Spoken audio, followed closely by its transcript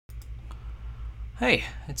Hey,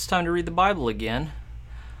 it's time to read the Bible again.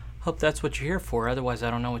 Hope that's what you're here for. Otherwise,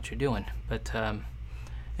 I don't know what you're doing. But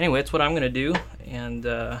anyway, it's what I'm going to do. And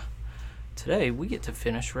today we get to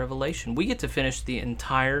finish Revelation. We get to finish the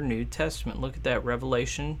entire New Testament. Look at that,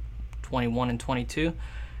 Revelation 21 and 22.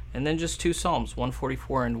 And then just two Psalms,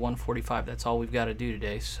 144 and 145. That's all we've got to do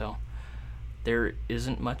today. So there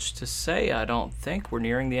isn't much to say, I don't think. We're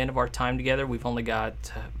nearing the end of our time together. We've only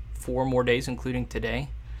got 4 more days, including today.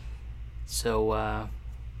 So,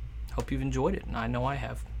 hope you've enjoyed it, and I know I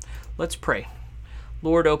have. Let's pray.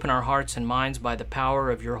 Lord, open our hearts and minds by the power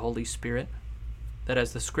of your Holy Spirit, that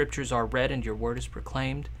as the Scriptures are read and your word is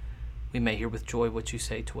proclaimed, we may hear with joy what you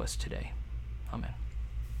say to us today. Amen.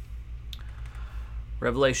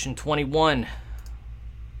 Revelation 21.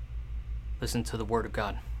 Listen to the word of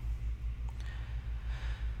God.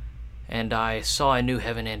 And I saw a new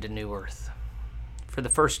heaven and a new earth. For the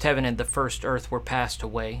first heaven and the first earth were passed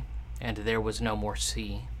away, and there was no more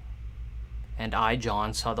sea. And I,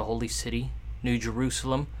 John, saw the holy city, New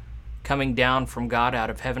Jerusalem, coming down from God out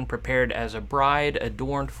of heaven, prepared as a bride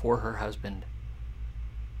adorned for her husband.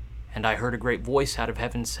 And I heard a great voice out of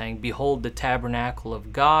heaven saying, Behold, the tabernacle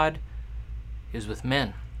of God is with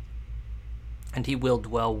men, and he will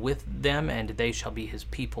dwell with them, and they shall be his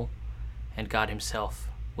people, and God himself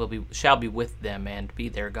shall be with them and be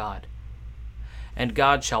their God. And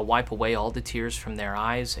God shall wipe away all the tears from their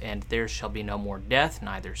eyes, and there shall be no more death,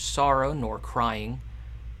 neither sorrow nor crying,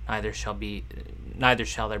 neither shall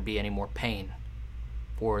there be any more pain,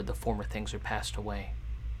 for the former things are passed away.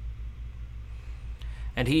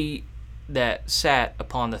 And he that sat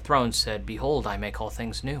upon the throne said, Behold, I make all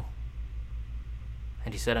things new.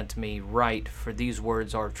 And he said unto me, Write, for these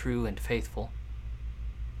words are true and faithful.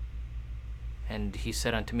 And he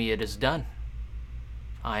said unto me, It is done.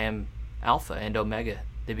 I am Alpha and Omega,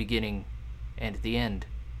 the beginning and the end.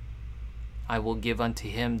 I will give unto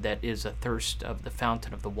him that is athirst of the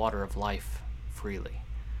fountain of the water of life freely.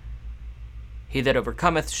 He that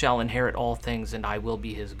overcometh shall inherit all things, and I will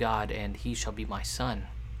be his God, and he shall be my son.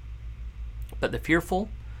 But the fearful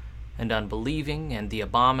and unbelieving and the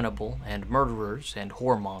abominable and murderers and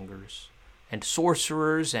whoremongers and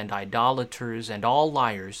sorcerers and idolaters and all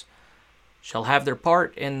liars shall have their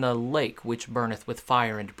part in the lake which burneth with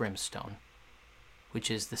fire and brimstone, which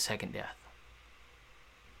is the second death.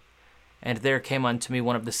 And there came unto me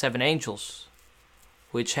one of the 7 angels,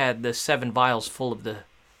 which had the 7 vials full of the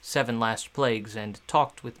 7 last plagues, and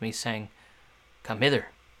talked with me, saying, Come hither,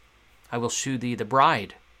 I will shew thee the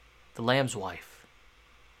bride, the Lamb's wife.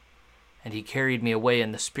 And he carried me away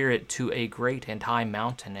in the Spirit to a great and high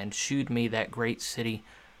mountain, and shewed me that great city,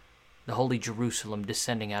 the holy Jerusalem,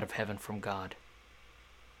 descending out of heaven from God,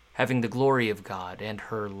 having the glory of God, and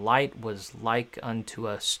her light was like unto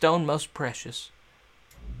a stone most precious,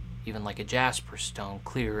 even like a jasper stone,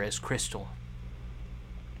 clear as crystal,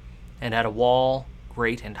 and had a wall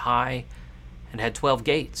great and high, and had 12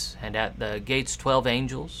 gates, and at the gates 12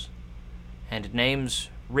 angels, and names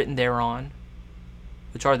written thereon,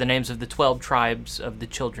 which are the names of the 12 tribes of the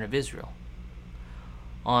children of Israel.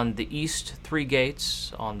 On the east 3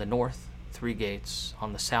 gates, on the north 3 gates,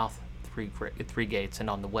 on the south 3 gates,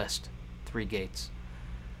 and on the west 3 gates.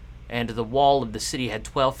 And the wall of the city had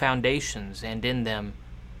 12 foundations, and in them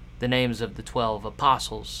the names of the 12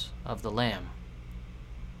 apostles of the Lamb.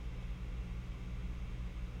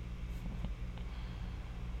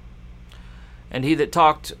 And he that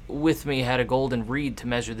talked with me had a golden reed to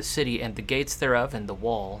measure the city, and the gates thereof, and the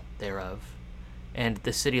wall thereof. And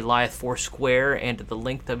the city lieth foursquare, and the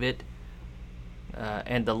length of it,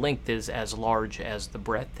 and the length is as large as the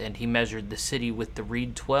breadth. And he measured the city with the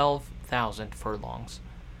reed 12,000 furlongs.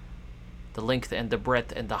 The length and the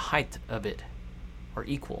breadth and the height of it are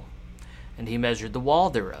equal. And he measured the wall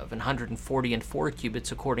thereof, 144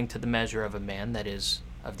 cubits, according to the measure of a man, that is,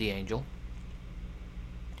 of the angel.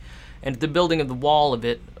 And the building of the wall of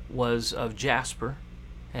it was of jasper,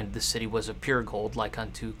 and the city was of pure gold, like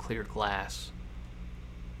unto clear glass.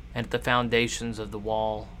 And the foundations of the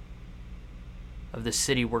wall of the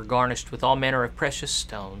city were garnished with all manner of precious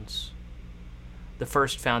stones. The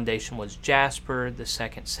first foundation was jasper, the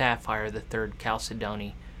second sapphire, the third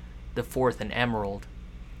chalcedony, the fourth an emerald,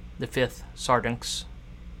 the fifth sardonyx,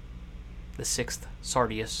 the sixth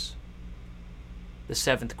sardius, the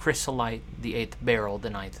seventh chrysolite, the eighth beryl, the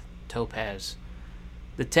ninth topaz,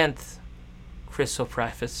 the 10th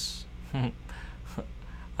chrysoprasus.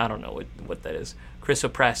 I don't know what that is.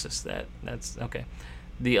 Chrysoprasus, that's okay.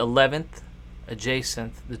 The 11th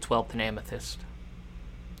jacinth, the 12th an amethyst.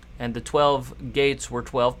 And the 12 gates were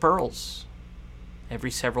 12 pearls. Every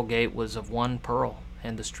several gate was of 1 pearl,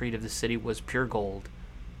 and the street of the city was pure gold.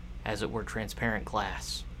 as it were transparent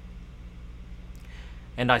glass.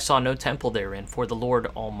 And I saw no temple therein, for the Lord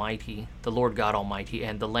Almighty, the Lord God Almighty,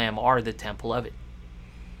 and the Lamb are the temple of it.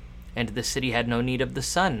 And the city had no need of the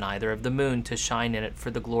sun, neither of the moon, to shine in it,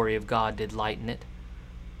 for the glory of God did lighten it,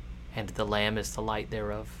 and the Lamb is the light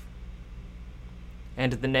thereof.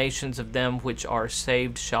 And the nations of them which are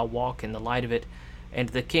saved shall walk in the light of it, and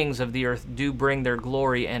the kings of the earth do bring their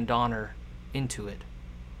glory and honor into it.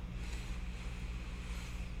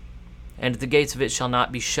 And the gates of it shall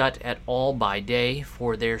not be shut at all by day,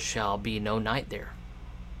 for there shall be no night there.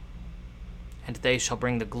 And they shall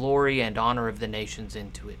bring the glory and honor of the nations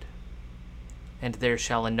into it. And there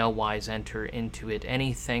shall in no wise enter into it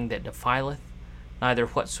anything that defileth, neither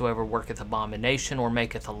whatsoever worketh abomination or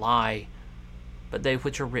maketh a lie, but they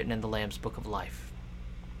which are written in the Lamb's book of life.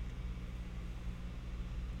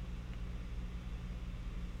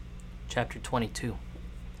 Chapter 22.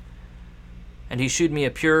 And he shewed me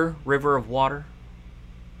a pure river of water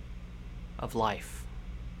of life,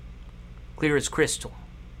 clear as crystal,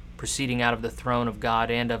 proceeding out of the throne of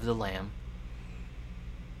God and of the Lamb.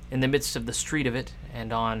 In the midst of the street of it,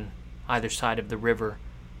 and on either side of the river,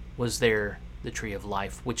 was there the tree of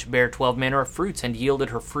life, which bare 12 manner of fruits, and yielded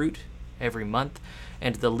her fruit every month,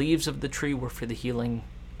 and the leaves of the tree were for the healing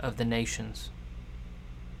of the nations.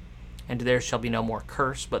 And there shall be no more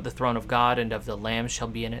curse, but the throne of God and of the Lamb shall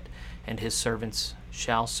be in it, and his servants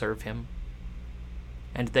shall serve him.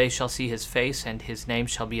 And they shall see his face, and his name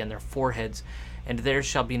shall be on their foreheads, and there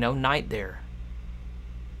shall be no night there.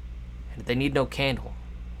 And they need no candle,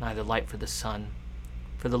 neither light for the sun,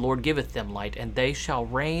 for the Lord giveth them light, and they shall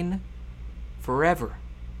reign forever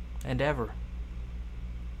and ever.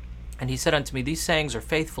 And he said unto me, These sayings are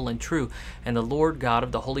faithful and true, and the Lord God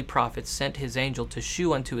of the holy prophets sent his angel to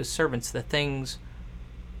shew unto his servants the things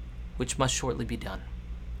which must shortly be done.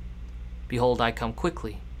 Behold, I come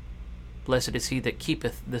quickly. Blessed is he that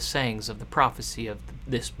keepeth the sayings of the prophecy of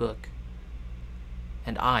this book.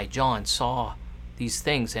 And I, John, saw these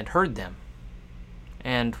things and heard them.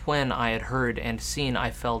 And when I had heard and seen, I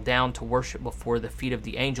fell down to worship before the feet of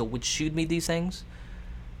the angel which shewed me these things.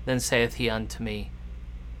 Then saith he unto me,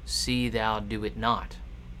 See thou do it not,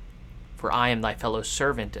 for I am thy fellow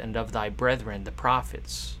servant, and of thy brethren the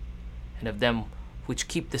prophets, and of them which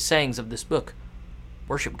keep the sayings of this book.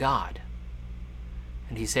 Worship God.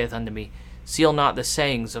 And he saith unto me, Seal not the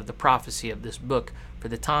sayings of the prophecy of this book, for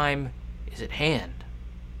the time is at hand.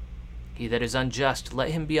 He that is unjust, let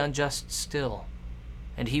him be unjust still.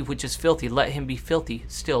 And he which is filthy, let him be filthy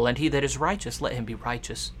still. And he that is righteous, let him be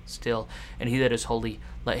righteous still. And he that is holy,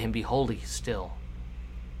 let him be holy still.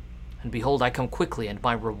 And behold, I come quickly, and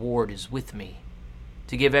my reward is with me,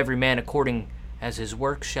 to give every man according as his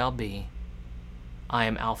work shall be. I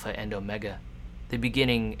am Alpha and Omega, the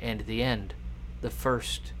beginning and the end, the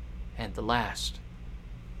first and the last.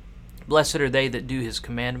 Blessed are they that do his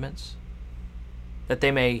commandments, that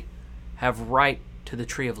they may have right to the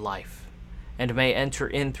tree of life, and may enter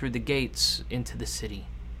in through the gates into the city.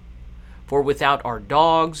 For without are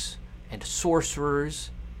dogs, and sorcerers,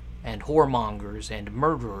 and whoremongers, and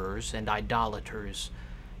murderers, and idolaters,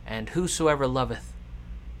 and whosoever loveth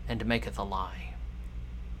and maketh a lie.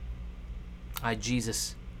 I,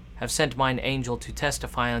 Jesus, have sent mine angel to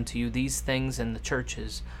testify unto you these things in the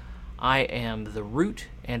churches. I am the root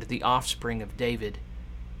and the offspring of David,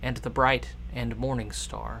 and the bright and morning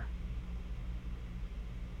star.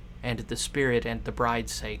 And the Spirit and the bride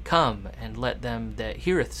say, Come, and let them that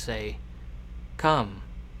heareth say, Come,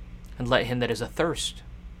 and let him that is athirst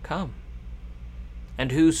come.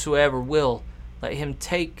 And whosoever will, let him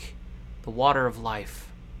take the water of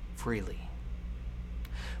life freely.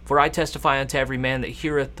 For I testify unto every man that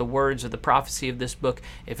heareth the words of the prophecy of this book,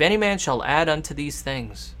 if any man shall add unto these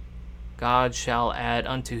things, God shall add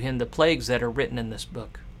unto him the plagues that are written in this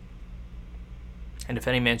book. And if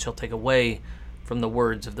any man shall take away from the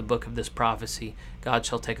words of the book of this prophecy, God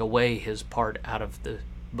shall take away his part out of the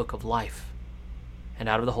book of life, and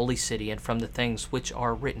out of the holy city, and from the things which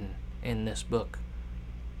are written in this book.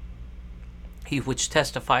 He which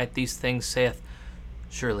testifieth these things saith,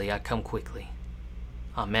 Surely I come quickly.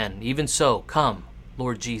 Amen. Even so, come,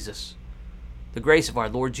 Lord Jesus. The grace of our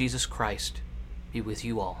Lord Jesus Christ be with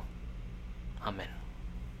you all. Amen.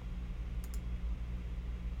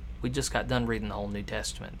 We just got done reading the whole New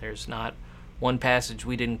Testament. There's not one passage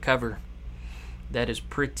we didn't cover. That is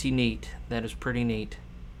pretty neat. That is pretty neat.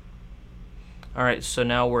 All right, so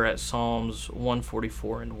now we're at Psalms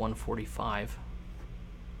 144 and 145.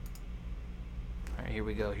 All right, here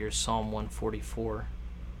we go. Here's Psalm 144.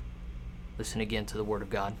 Listen again to the word of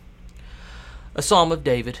God. A psalm of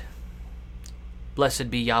David. Blessed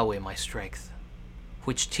be Yahweh my strength,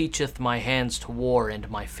 which teacheth my hands to war and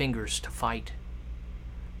my fingers to fight.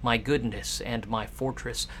 My goodness and my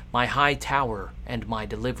fortress, my high tower and my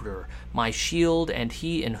deliverer, my shield and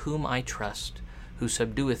he in whom I trust, who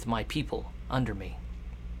subdueth my people under me.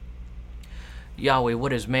 Yahweh,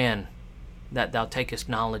 what is man, that thou takest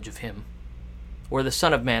knowledge of him? Or the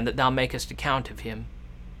Son of Man, that thou makest account of him?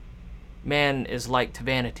 Man is like to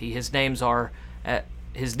vanity, his days are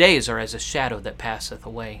as a shadow that passeth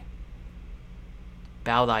away.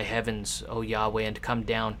 Bow thy heavens, O Yahweh, and come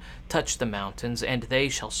down, touch the mountains, and they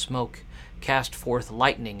shall smoke. Cast forth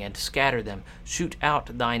lightning, and scatter them. Shoot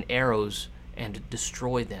out thine arrows, and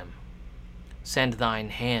destroy them. Send thine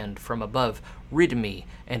hand from above, rid me,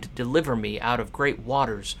 and deliver me out of great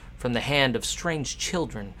waters, from the hand of strange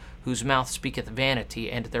children, whose mouth speaketh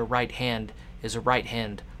vanity, and their right hand is a right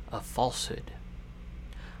hand of falsehood.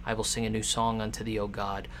 I will sing a new song unto thee, O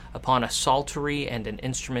God. Upon a psaltery and an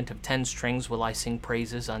instrument of 10 strings will I sing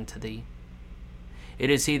praises unto thee. It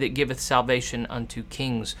is he that giveth salvation unto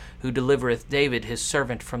kings, who delivereth David his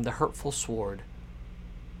servant from the hurtful sword.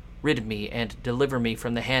 Rid me and deliver me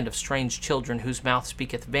from the hand of strange children, whose mouth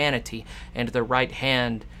speaketh vanity, and their right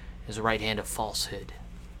hand is a right hand of falsehood.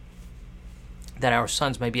 That our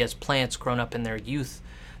sons may be as plants grown up in their youth,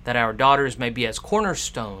 that our daughters may be as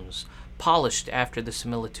cornerstones, polished after the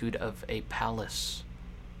similitude of a palace,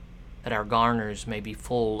 that our garners may be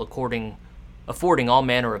full, affording all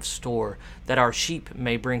manner of store, that our sheep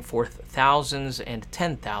may bring forth thousands and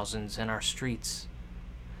 10,000s in our streets,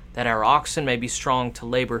 that our oxen may be strong to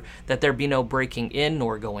labor, that there be no breaking in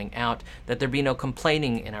nor going out, that there be no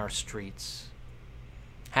complaining in our streets.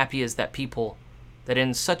 Happy is that people that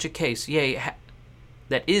in such a case,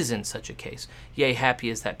 that is in such a case, yea,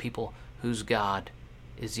 happy is that people whose God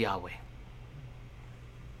is Yahweh.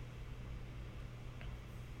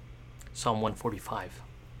 Psalm 145,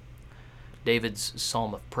 David's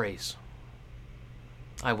psalm of praise.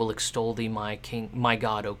 I will extol thee, my King, my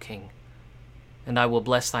God, O King, and I will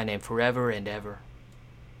bless thy name forever and ever.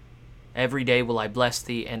 Every day will I bless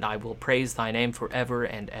thee, and I will praise thy name forever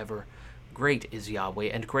and ever. Great is Yahweh,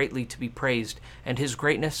 and greatly to be praised, and his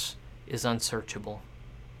greatness is unsearchable.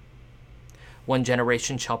 One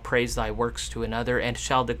generation shall praise thy works to another, and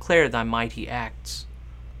shall declare thy mighty acts.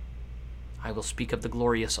 I will speak of the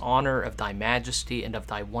glorious honor of thy majesty and of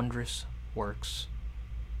thy wondrous works.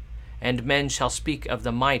 And men shall speak of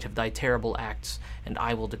the might of thy terrible acts, and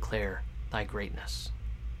I will declare thy greatness.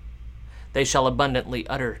 They shall abundantly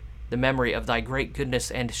utter the memory of thy great goodness,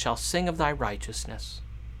 and shall sing of thy righteousness.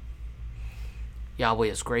 Yahweh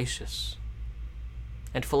is gracious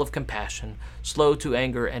and full of compassion, slow to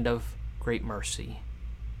anger, and of great mercy.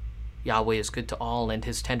 Yahweh is good to all, and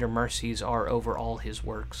his tender mercies are over all his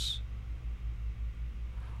works.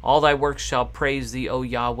 All thy works shall praise thee, O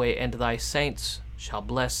Yahweh, and thy saints shall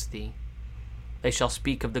bless thee. They shall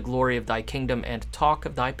speak of the glory of thy kingdom, and talk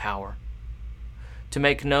of thy power, to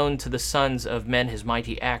make known to the sons of men his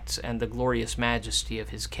mighty acts, and the glorious majesty of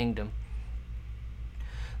his kingdom.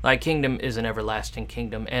 Thy kingdom is an everlasting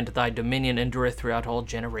kingdom, and thy dominion endureth throughout all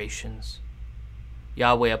generations.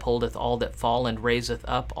 Yahweh upholdeth all that fall, and raiseth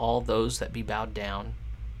up all those that be bowed down.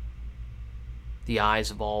 The eyes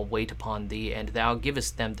of all wait upon thee, and thou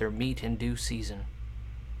givest them their meat in due season.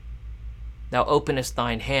 Thou openest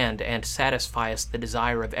thine hand, and satisfiest the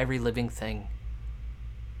desire of every living thing.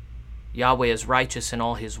 Yahweh is righteous in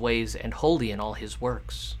all his ways, and holy in all his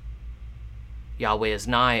works. Yahweh is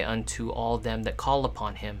nigh unto all them that call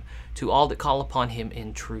upon him, to all that call upon him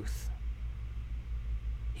in truth.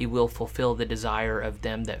 He will fulfill the desire of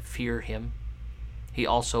them that fear him. He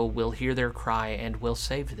also will hear their cry, and will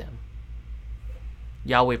save them.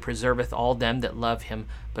 Yahweh preserveth all them that love him,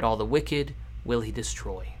 but all the wicked will he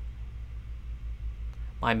destroy.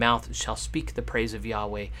 My mouth shall speak the praise of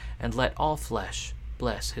Yahweh, and let all flesh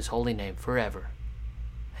bless his holy name forever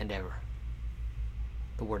and ever.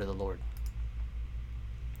 The word of the Lord.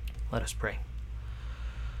 Let us pray.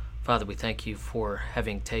 Father, we thank you for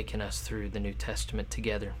having taken us through the New Testament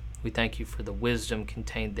together. We thank you for the wisdom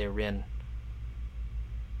contained therein.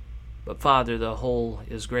 But Father, the whole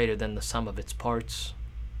is greater than the sum of its parts.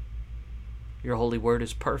 Your holy word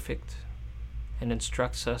is perfect and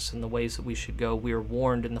instructs us in the ways that we should go. We are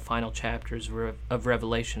warned in the final chapters of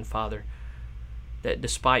Revelation, Father, that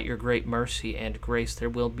despite your great mercy and grace, there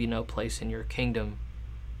will be no place in your kingdom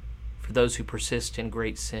for those who persist in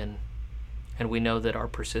great sin. And we know that our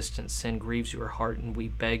persistent sin grieves your heart, and we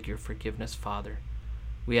beg your forgiveness, Father.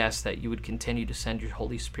 We ask that you would continue to send your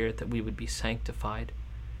Holy Spirit, that we would be sanctified,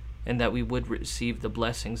 and that we would receive the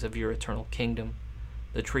blessings of your eternal kingdom,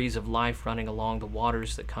 the trees of life running along the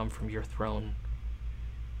waters that come from your throne,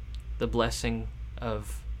 the blessing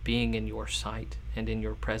of being in your sight and in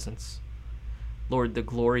your presence. Lord, the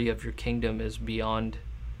glory of your kingdom is beyond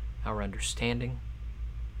our understanding.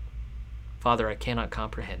 Father, I cannot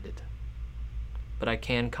comprehend it, but I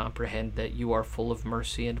can comprehend that you are full of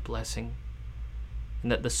mercy and blessing,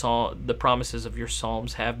 and that the promises of your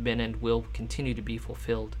psalms have been and will continue to be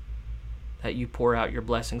fulfilled, that you pour out your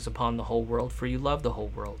blessings upon the whole world, for you love the whole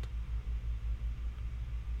world.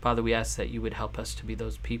 Father, we ask that you would help us to be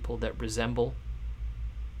those people that resemble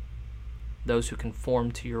those who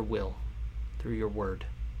conform to your will through your word.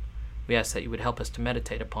 We ask that you would help us to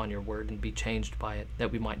meditate upon your word and be changed by it,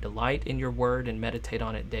 that we might delight in your word and meditate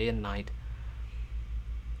on it day and night,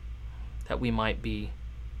 that we might be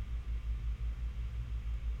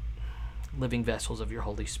living vessels of your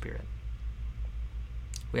Holy Spirit.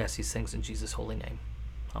 We ask these things in Jesus' holy name.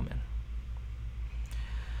 Amen.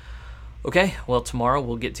 Okay, well, tomorrow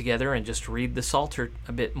we'll get together and just read the Psalter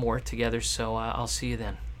a bit more together, so I'll see you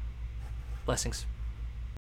then. Blessings.